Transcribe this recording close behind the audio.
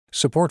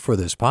Support for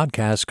this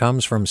podcast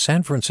comes from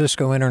San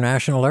Francisco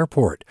International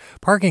Airport.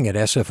 Parking at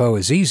SFO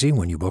is easy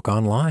when you book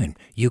online.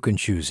 You can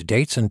choose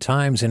dates and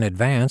times in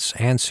advance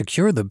and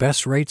secure the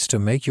best rates to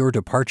make your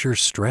departure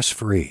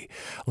stress-free.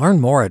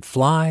 Learn more at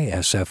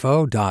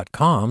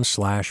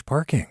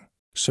flysfo.com/parking.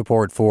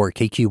 Support for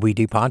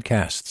KQED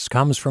podcasts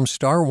comes from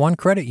Star One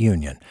Credit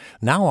Union,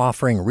 now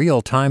offering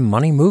real-time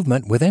money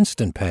movement with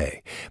Instant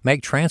Pay.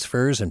 Make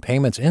transfers and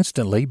payments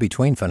instantly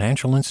between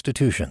financial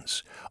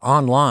institutions,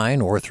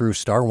 online or through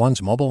Star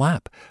One's mobile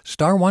app.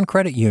 Star One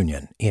Credit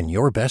Union, in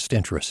your best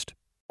interest.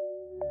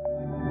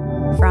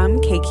 From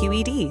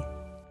KQED.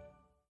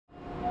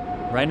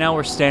 Right now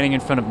we're standing in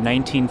front of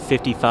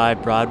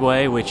 1955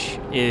 Broadway, which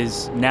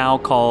is now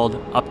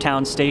called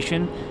Uptown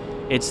Station.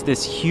 It's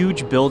this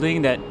huge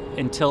building that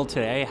until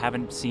today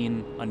haven't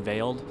seen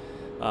unveiled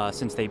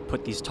since they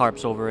put these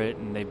tarps over it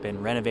and they've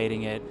been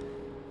renovating it.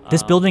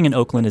 This building in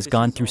Oakland has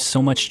gone through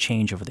so much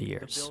change over the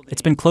years.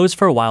 It's been closed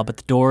for a while, but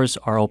the doors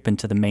are open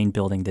to the main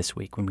building this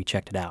week when we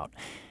checked it out.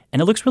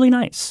 And it looks really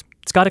nice.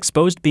 It's got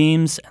exposed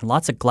beams and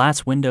lots of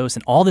glass windows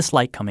and all this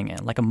light coming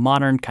in, like a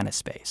modern kind of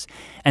space.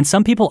 And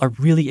some people are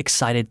really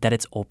excited that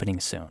it's opening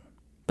soon.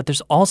 But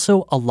there's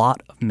also a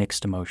lot of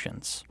mixed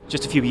emotions.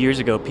 Just a few years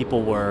ago,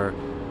 people were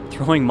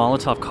throwing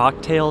Molotov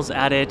cocktails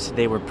at it.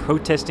 They were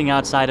protesting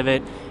outside of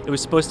it. It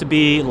was supposed to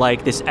be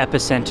like this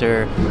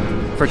epicenter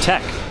for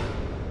tech.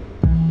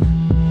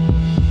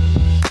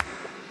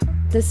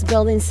 This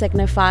building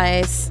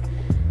signifies,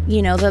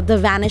 the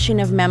vanishing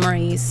of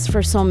memories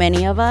for so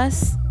many of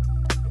us.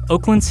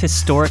 Oakland's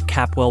historic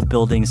Capwell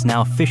building is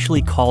now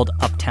officially called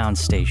Uptown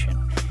Station.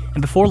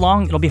 And before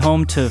long, it'll be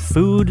home to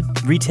food,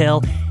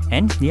 retail,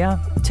 and,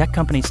 tech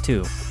companies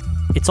too.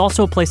 It's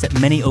also a place that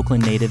many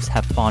Oakland natives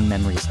have fond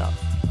memories of,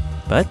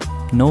 but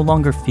no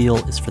longer feel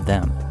is for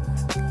them.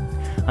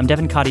 I'm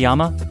Devin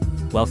Katayama.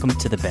 Welcome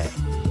to the Bay.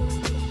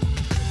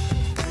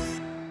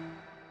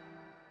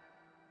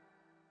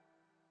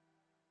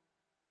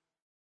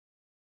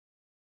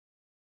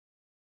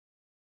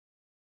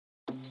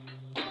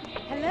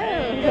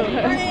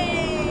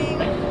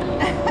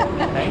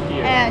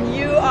 And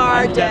you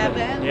are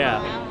Devin.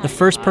 Yeah. The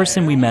first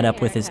person we met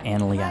up with is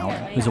Annalie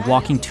Allen, who's a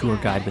walking tour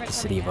guide with the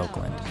city of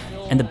Oakland.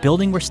 And the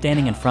building we're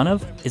standing in front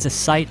of is a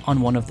site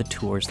on one of the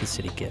tours the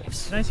city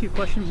gives. Can I ask you a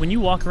question? When you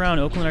walk around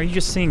Oakland, are you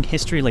just seeing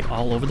history like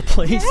all over the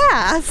place?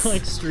 Yes.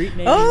 Like street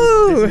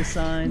names, business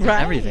signs,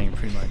 right. Everything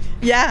pretty much.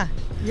 Yeah.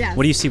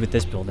 What do you see with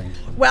this building?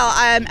 Well,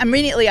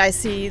 immediately I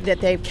see that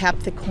they've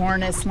kept the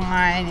cornice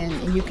line,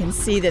 and you can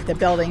see that the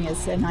building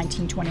is a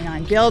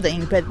 1929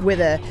 building, but with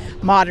a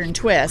modern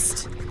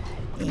twist.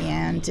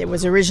 And it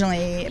was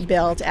originally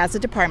built as a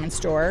department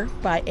store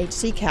by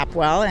H.C.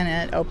 Capwell, and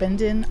it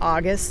opened in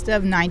August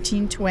of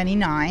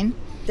 1929.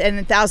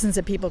 And thousands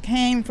of people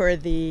came for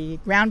the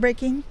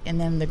groundbreaking and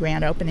then the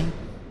grand opening.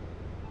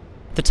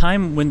 The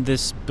time when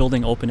this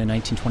building opened in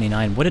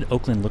 1929, what did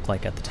Oakland look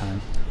like at the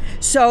time?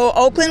 So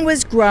Oakland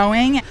was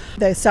growing.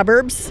 The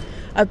suburbs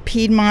of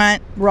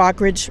Piedmont,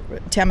 Rockridge,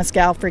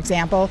 Temescal, for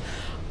example,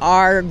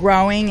 are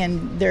growing,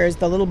 and there's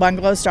the little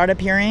bungalows start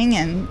appearing,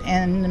 and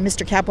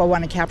Mr. Capwell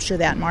wanted to capture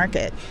that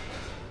market.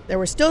 There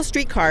were still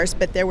streetcars,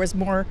 but there was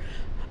more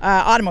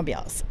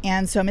automobiles.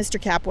 And so Mr.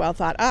 Capwell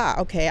thought,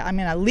 okay, I'm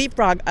going to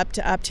leapfrog up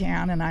to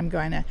Uptown, and I'm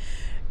going to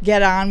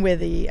get on with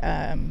the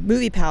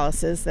movie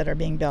palaces that are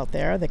being built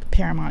there, the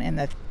Paramount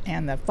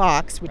and the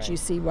Fox, which you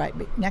see right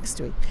next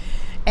to it,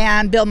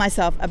 and build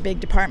myself a big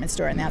department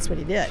store, and that's what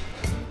he did.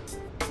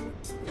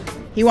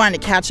 He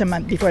wanted to catch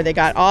them before they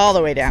got all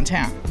the way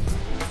downtown.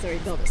 So he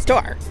built a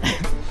store.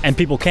 And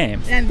people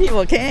came.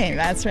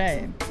 That's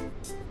right.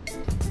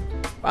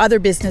 Other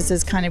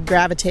businesses kind of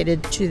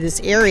gravitated to this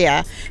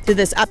area, to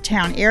this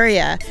uptown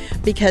area,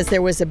 because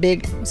there was a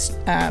big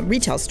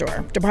retail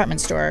store,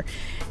 department store,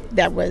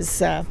 that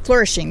was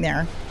flourishing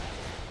there.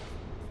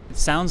 It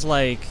sounds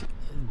like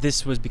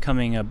this was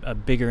becoming a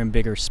bigger and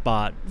bigger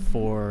spot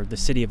for the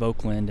city of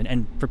Oakland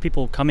and for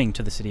people coming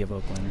to the city of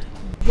Oakland.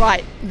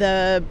 Right.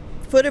 The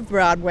foot of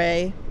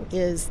Broadway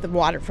is the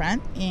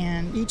waterfront,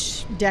 and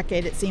each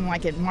decade it seemed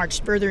like it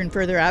marched further and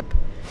further up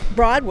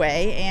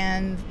Broadway,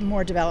 and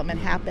more development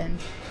happened.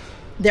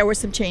 There were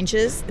some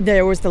changes.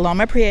 There was the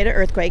Loma Prieta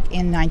earthquake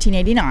in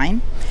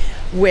 1989,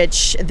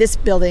 which this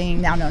building,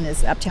 now known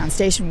as Uptown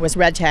Station, was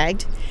red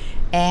tagged,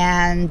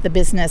 and the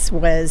business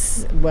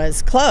was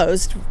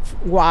closed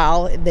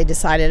while they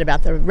decided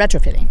about the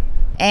retrofitting.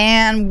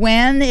 And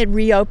when it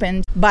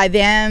reopened, by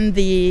then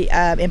the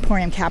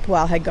Emporium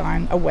Capwell had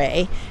gone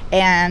away,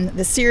 and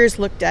the Sears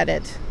looked at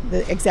it,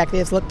 the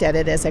executives looked at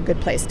it as a good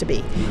place to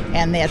be,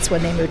 and that's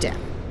when they moved in.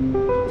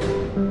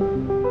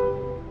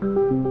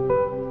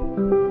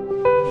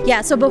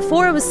 Yeah, so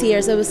before it was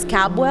Sears, it was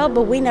Capwell,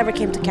 but we never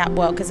came to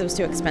Capwell because it was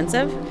too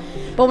expensive.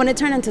 But when it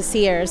turned into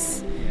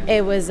Sears,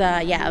 it was,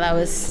 that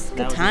was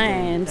good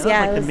times.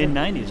 That was like the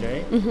mid-90s,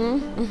 right?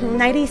 Mm-hmm.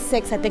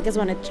 96, I think, is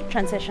when it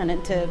transitioned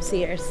into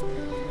Sears.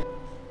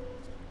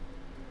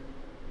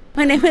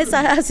 My name is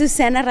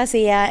Susana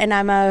Racia, and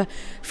I'm a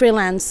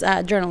freelance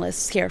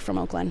journalist here from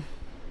Oakland.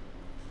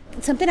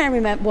 Something I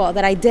remember, well,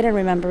 that I didn't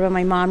remember, but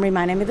my mom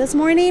reminded me this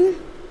morning.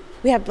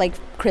 We have like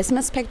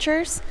Christmas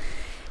pictures.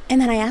 And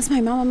then I asked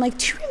my mom, I'm like,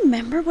 do you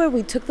remember where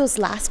we took those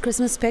last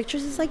Christmas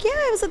pictures? It's like, yeah,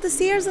 it was at the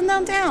Sears in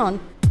downtown.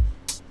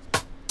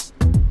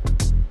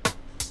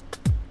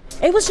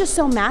 It was just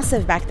so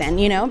massive back then,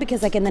 you know,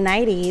 because like in the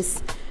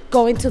 90s,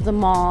 going to the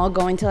mall,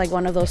 going to like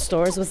one of those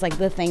stores was like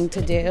the thing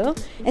to do.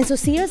 And so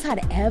Sears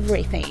had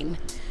everything.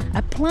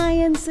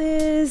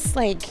 Appliances,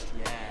 like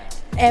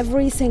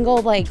every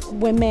single like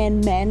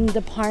women, men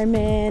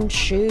department,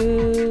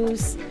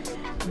 shoes,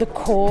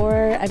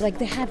 decor. Like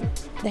they had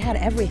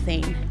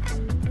everything.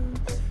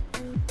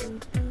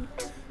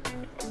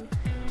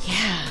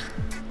 Yeah.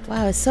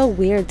 Wow, it's so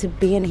weird to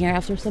be in here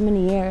after so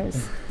many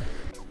years.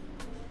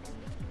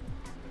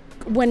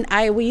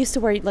 We used to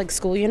wear like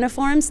school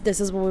uniforms,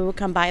 this is where we would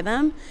come buy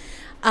them.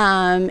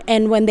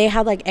 And when they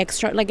had like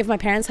extra, like if my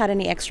parents had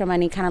any extra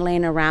money kind of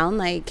laying around,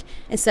 like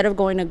instead of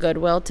going to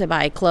Goodwill to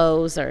buy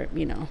clothes or,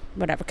 you know,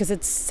 whatever, because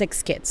it's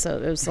 6 kids, so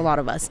it was a lot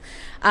of us.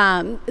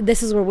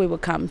 This is where we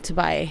would come to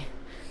buy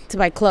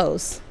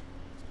clothes.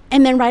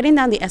 And then riding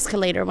down the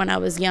escalator when I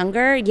was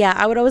younger, yeah,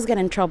 I would always get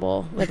in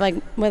trouble with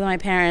my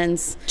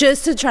parents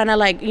just to try to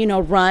like, you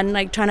know, run,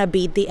 like trying to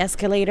beat the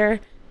escalator.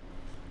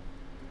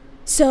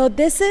 So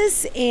this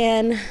is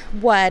in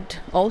what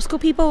old school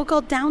people would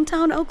call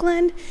downtown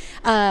Oakland,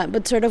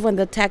 but sort of when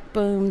the tech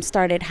boom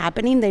started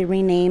happening, they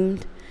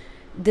renamed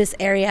this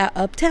area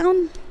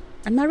Uptown.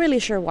 I'm not really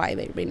sure why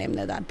they renamed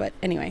it that, but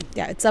anyway,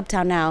 yeah, it's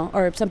Uptown now,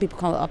 or some people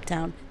call it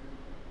Uptown.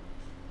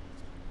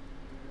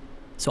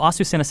 So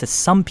Azucena says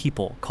some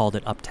people called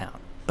it Uptown,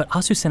 but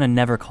Azucena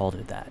never called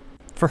it that.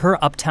 For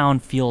her, Uptown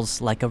feels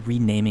like a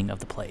renaming of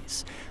the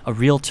place, a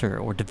realtor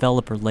or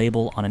developer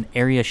label on an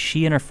area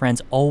she and her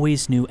friends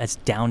always knew as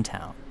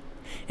downtown.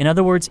 In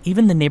other words,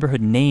 even the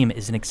neighborhood name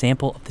is an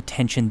example of the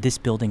tension this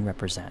building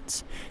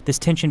represents, this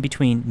tension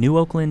between New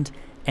Oakland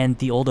and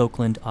the old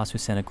Oakland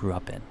Azucena grew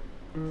up in.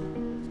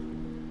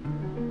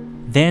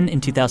 Then,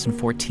 in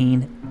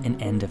 2014, an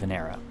end of an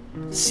era.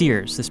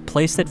 Sears, this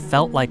place that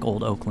felt like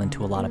old Oakland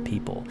to a lot of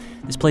people,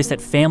 this place that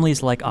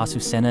families like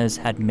Azucena's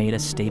had made a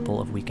staple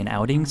of weekend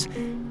outings,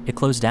 it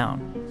closed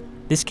down.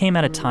 This came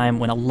at a time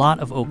when a lot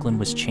of Oakland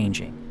was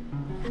changing.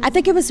 I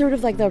think it was sort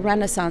of like the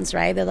Renaissance,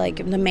 right? That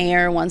like the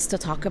mayor wants to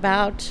talk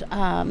about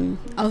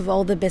of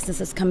all the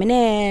businesses coming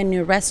in,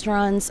 new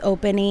restaurants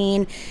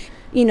opening.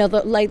 You know,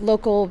 the like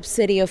local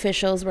city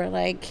officials were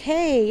like,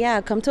 hey, yeah,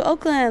 come to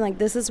Oakland. Like,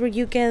 this is where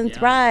you can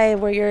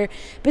thrive, where your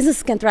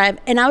business can thrive.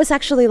 And I was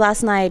actually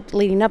last night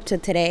leading up to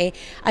today,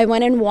 I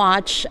went and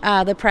watched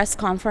the press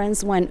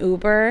conference when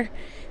Uber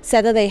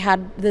said that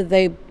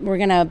they were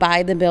going to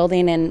buy the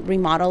building and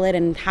remodel it,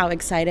 and how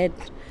excited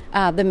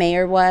the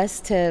mayor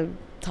was to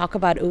talk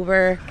about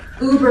Uber.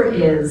 Uber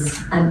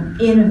is an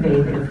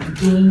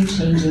innovative,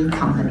 game-changing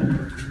company.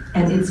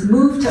 And its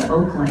move to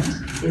Oakland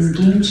is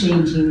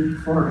game-changing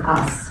for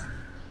us.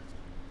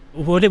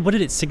 What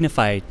did it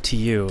signify to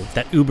you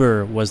that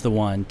Uber was the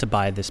one to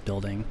buy this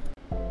building?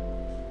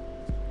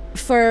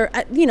 For,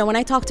 you know, when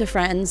I talk to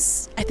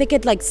friends, I think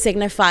it like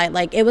signified,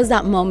 like it was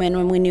that moment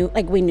when we knew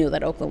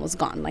that Oakland was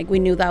gone. Like we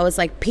knew that was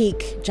like peak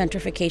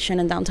gentrification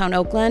in downtown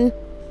Oakland.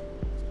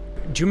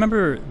 Do you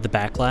remember the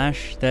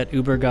backlash that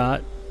Uber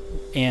got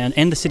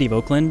and the city of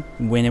Oakland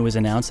when it was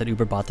announced that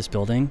Uber bought this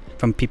building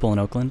from people in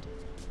Oakland?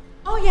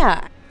 Oh,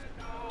 yeah.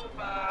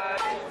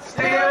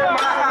 Steal my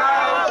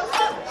house,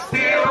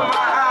 steal my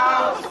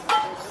house,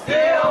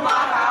 steal my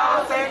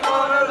house, ain't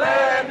gonna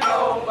let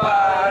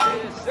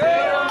nobody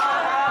steal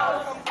my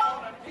house.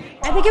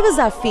 I think it was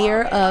that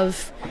fear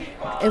of,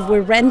 if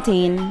we're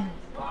renting,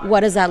 what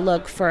does that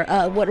look for,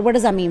 what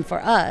does that mean for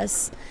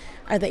us?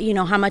 Are they, you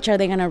know, how much are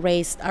they going to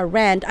raise our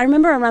rent? I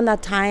remember around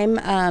that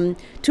time,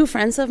 2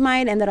 friends of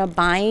mine ended up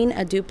buying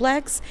a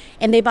duplex,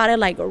 and they bought it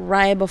like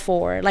right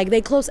before, like they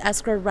closed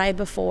escrow right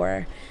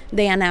before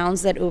they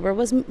announced that Uber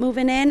was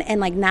moving in, and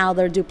like now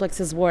their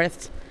duplex is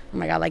worth, oh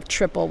my God, like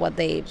triple what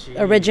they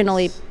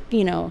originally,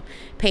 you know,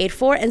 paid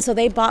for. And so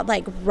they bought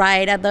like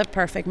right at the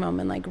perfect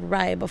moment, like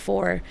right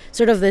before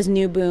sort of this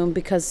new boom,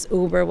 because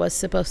Uber was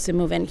supposed to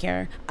move in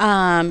here.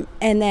 And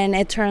then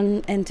it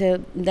turned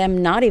into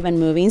them not even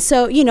moving.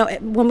 So, you know,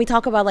 when we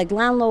talk about like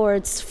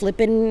landlords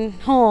flipping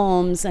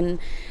homes and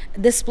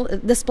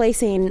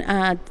displacing,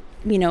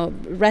 you know,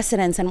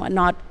 residents and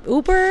whatnot,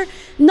 Uber,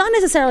 not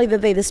necessarily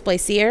that they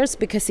displaced Sears,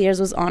 because Sears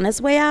was on its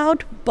way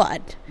out,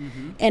 but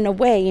in a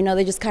way, you know,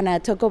 they just kind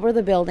of took over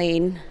the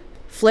building,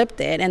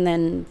 flipped it, and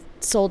then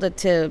sold it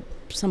to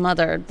some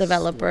other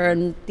developer,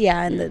 and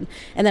then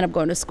ended up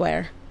going to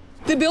Square.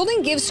 The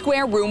building gives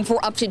Square room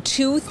for up to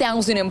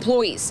 2,000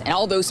 employees, and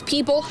all those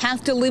people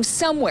have to live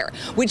somewhere,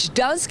 which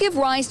does give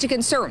rise to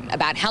concern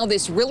about how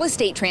this real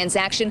estate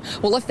transaction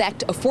will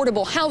affect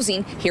affordable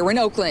housing here in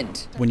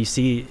Oakland. When you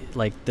see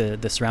like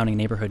the surrounding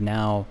neighborhood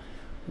now,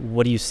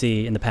 what do you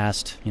see in the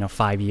past,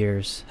 5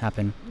 years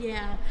happen?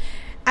 Yeah.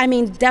 I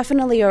mean,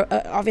 definitely,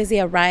 obviously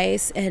a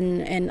rise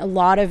in a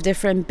lot of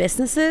different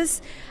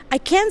businesses. I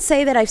can't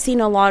say that I've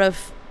seen a lot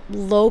of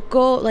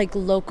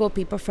local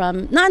people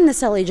from, not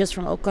necessarily just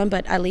from Oakland,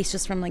 but at least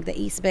just from like the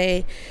East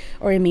Bay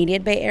or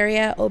immediate Bay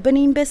Area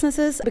opening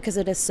businesses because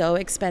it is so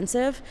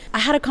expensive. I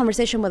had a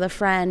conversation with a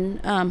friend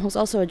who's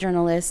also a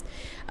journalist.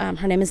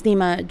 Her name is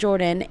Nima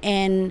Jordan,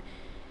 and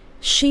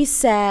she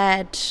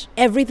said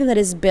everything that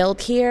is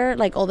built here,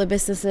 like all the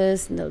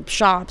businesses, the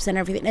shops and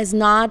everything, is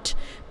not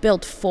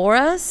built for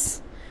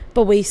us,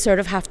 but we sort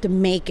of have to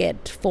make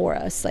it for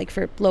us, like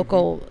for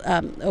local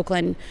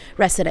Oakland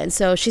residents.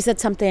 So she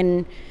said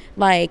something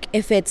like,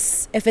 if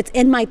it's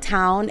in my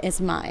town, it's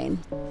mine.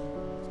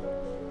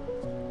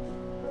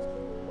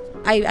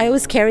 I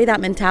always carry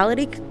that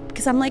mentality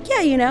because I'm like,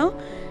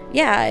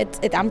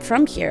 I'm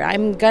from here.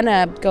 I'm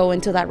gonna go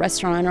into that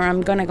restaurant, or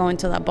I'm gonna go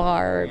into that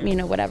bar,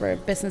 or, whatever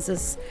business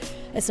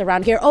is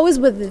around here. Always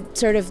with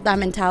sort of that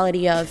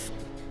mentality of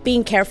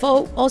being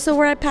careful also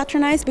where I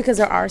patronize, because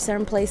there are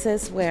certain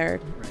places where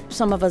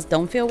some of us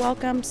don't feel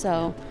welcome.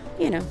 So,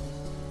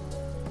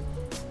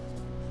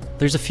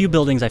 There's a few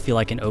buildings I feel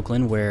like in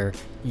Oakland where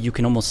you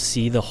can almost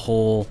see the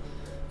whole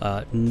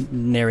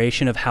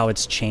narration of how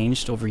it's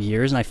changed over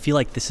years, and I feel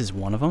like this is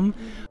one of them.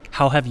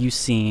 How have you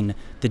seen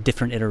the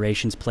different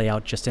iterations play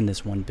out just in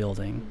this one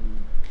building?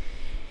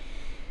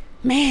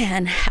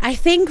 Man, I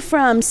think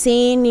from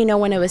seeing,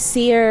 when it was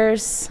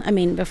Sears,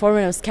 before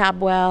when it was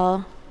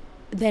Capwell,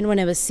 then when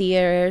it was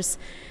Sears,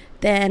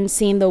 then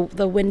seeing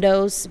the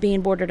windows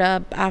being boarded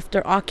up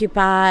after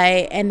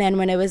Occupy, and then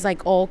when it was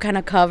like all kind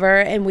of cover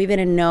and we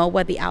didn't know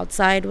what the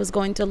outside was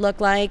going to look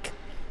like.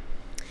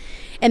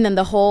 And then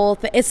the whole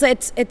thing,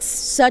 it's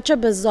such a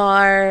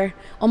bizarre,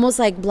 almost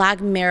like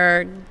Black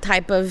Mirror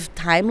type of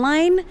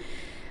timeline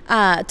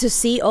to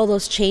see all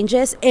those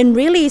changes in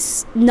really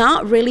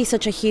not really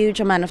such a huge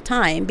amount of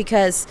time,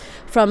 because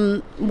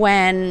from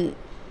when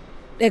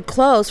it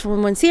closed,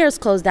 from when Sears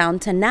closed down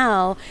to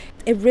now,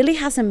 it really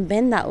hasn't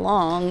been that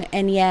long,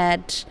 and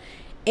yet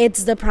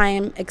it's the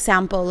prime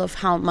example of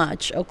how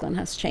much Oakland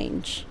has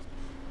changed.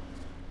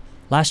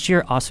 Last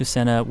year,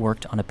 Azucena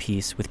worked on a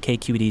piece with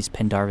KQED's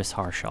Pendarvis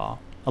Harshaw,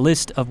 a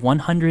list of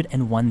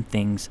 101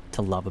 things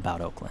to love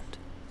about Oakland.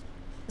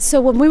 So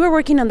when we were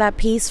working on that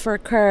piece for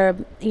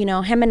Curb,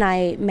 him and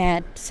I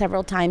met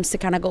several times to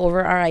kind of go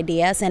over our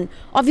ideas. And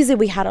obviously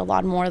we had a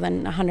lot more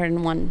than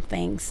 101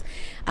 things.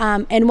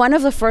 And one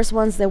of the first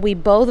ones that we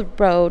both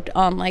wrote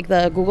on like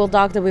the Google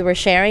Doc that we were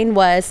sharing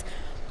was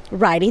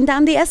riding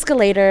down the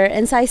escalator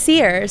inside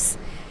Sears.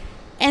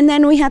 And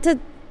then we had to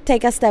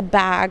take a step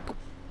back.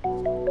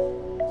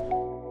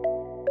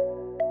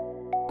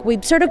 We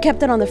sort of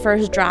kept it on the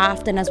first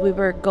draft, and as we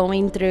were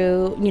going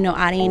through,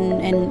 adding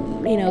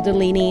and,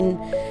 deleting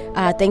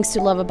things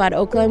to love about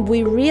Oakland,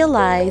 we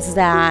realized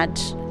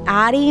that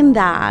adding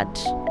that,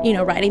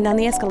 riding down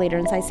the escalator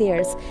inside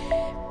Sears,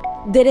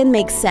 didn't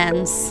make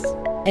sense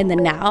in the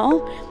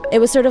now. It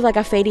was sort of like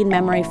a fading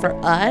memory for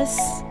us.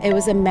 It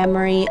was a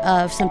memory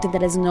of something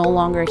that is no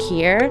longer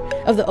here,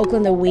 of the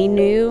Oakland that we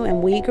knew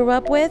and we grew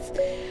up with.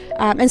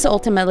 And so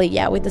ultimately,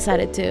 we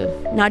decided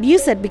to not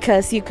use it,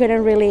 because you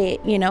couldn't really,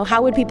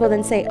 how would people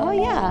then say, oh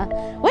yeah,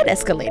 what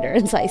escalator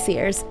inside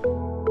Sears?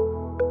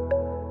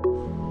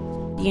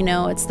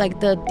 It's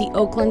like the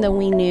Oakland that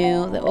we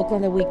knew, the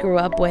Oakland that we grew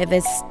up with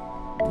is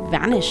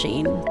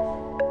vanishing.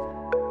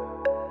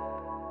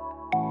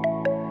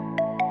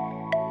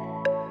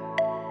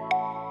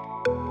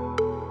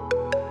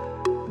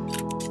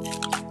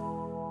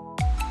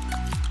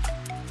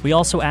 We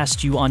also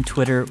asked you on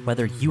Twitter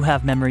whether you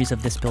have memories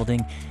of this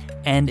building,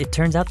 and it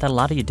turns out that a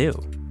lot of you do.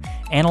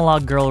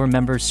 Analog Girl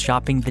remembers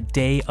shopping the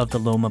day of the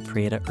Loma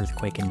Prieta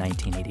earthquake in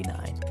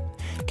 1989.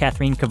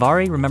 Catherine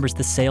Cavari remembers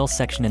the sales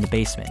section in the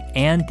basement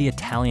and the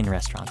Italian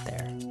restaurant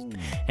there.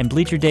 And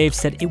Bleacher Dave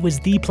said it was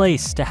the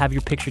place to have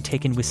your picture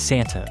taken with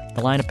Santa.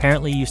 The line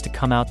apparently used to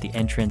come out the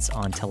entrance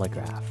on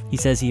Telegraph. He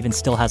says he even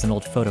still has an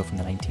old photo from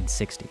the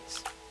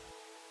 1960s.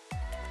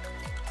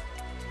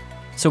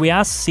 So we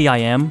asked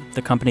CIM,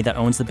 the company that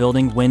owns the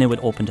building, when it would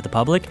open to the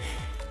public.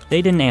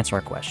 They didn't answer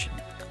our question,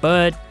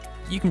 but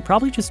you can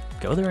probably just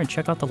go there and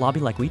check out the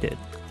lobby like we did.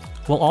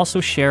 We'll also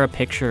share a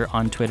picture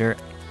on Twitter.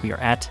 We are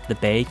at The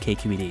Bay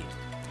KQED.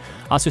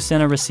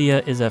 Azucena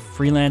Racia is a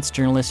freelance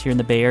journalist here in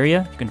the Bay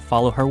Area. You can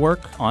follow her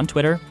work on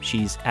Twitter.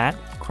 She's at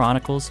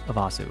Chronicles of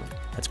Azu.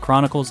 That's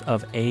Chronicles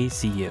of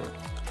AZU.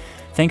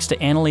 Thanks to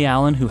Annalie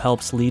Allen, who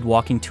helps lead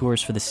walking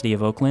tours for the city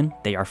of Oakland.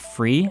 They are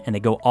free, and they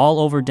go all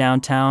over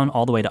downtown,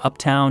 all the way to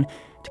Uptown.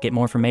 To get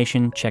more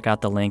information, check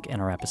out the link in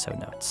our episode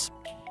notes.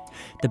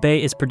 The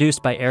Bay is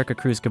produced by Erica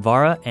Cruz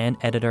Guevara and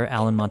editor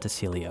Alan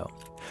Montecillo.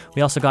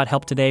 We also got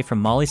help today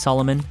from Molly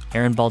Solomon,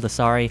 Aaron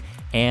Baldassari,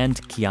 and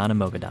Kiana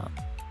Mogadam.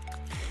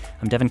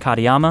 I'm Devin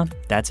Katayama.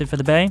 That's it for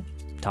The Bay.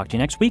 Talk to you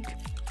next week.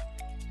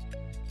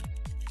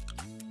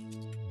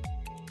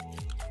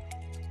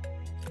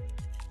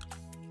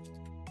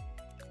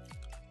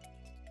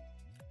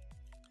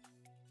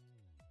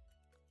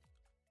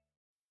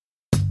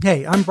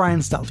 Hey, I'm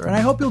Brian Stelter, and I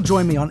hope you'll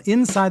join me on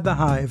Inside the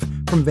Hive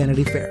from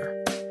Vanity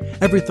Fair.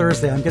 Every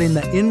Thursday, I'm getting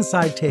the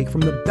inside take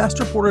from the best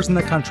reporters in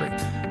the country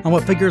on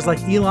what figures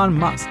like Elon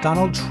Musk,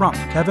 Donald Trump,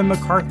 Kevin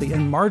McCarthy,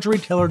 and Marjorie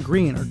Taylor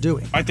Greene are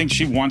doing. I think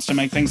she wants to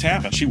make things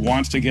happen. She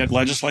wants to get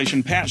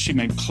legislation passed. She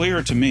made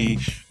clear to me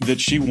that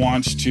she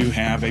wants to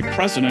have a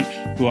president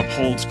who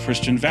upholds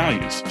Christian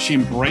values. She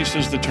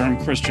embraces the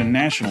term Christian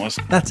nationalist.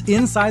 That's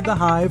Inside the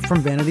Hive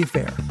from Vanity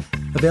Fair.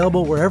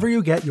 Available wherever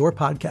you get your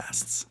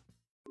podcasts.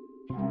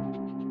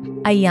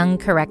 A young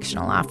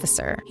correctional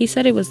officer. He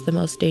said it was the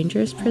most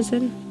dangerous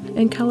prison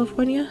in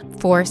California.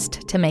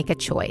 Forced to make a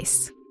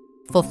choice.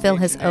 Fulfill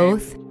his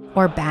oath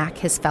or back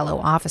his fellow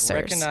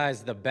officers.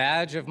 Recognize the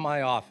badge of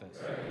my office.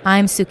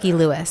 I'm Suki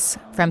Lewis.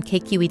 From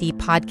KQED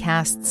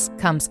Podcasts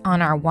comes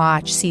On Our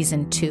Watch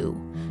Season 2,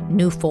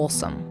 New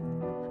Folsom.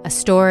 A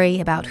story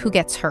about who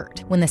gets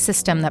hurt when the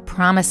system that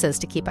promises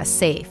to keep us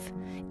safe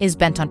is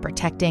bent on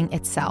protecting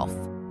itself.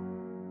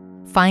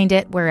 Find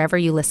it wherever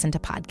you listen to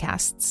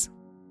podcasts.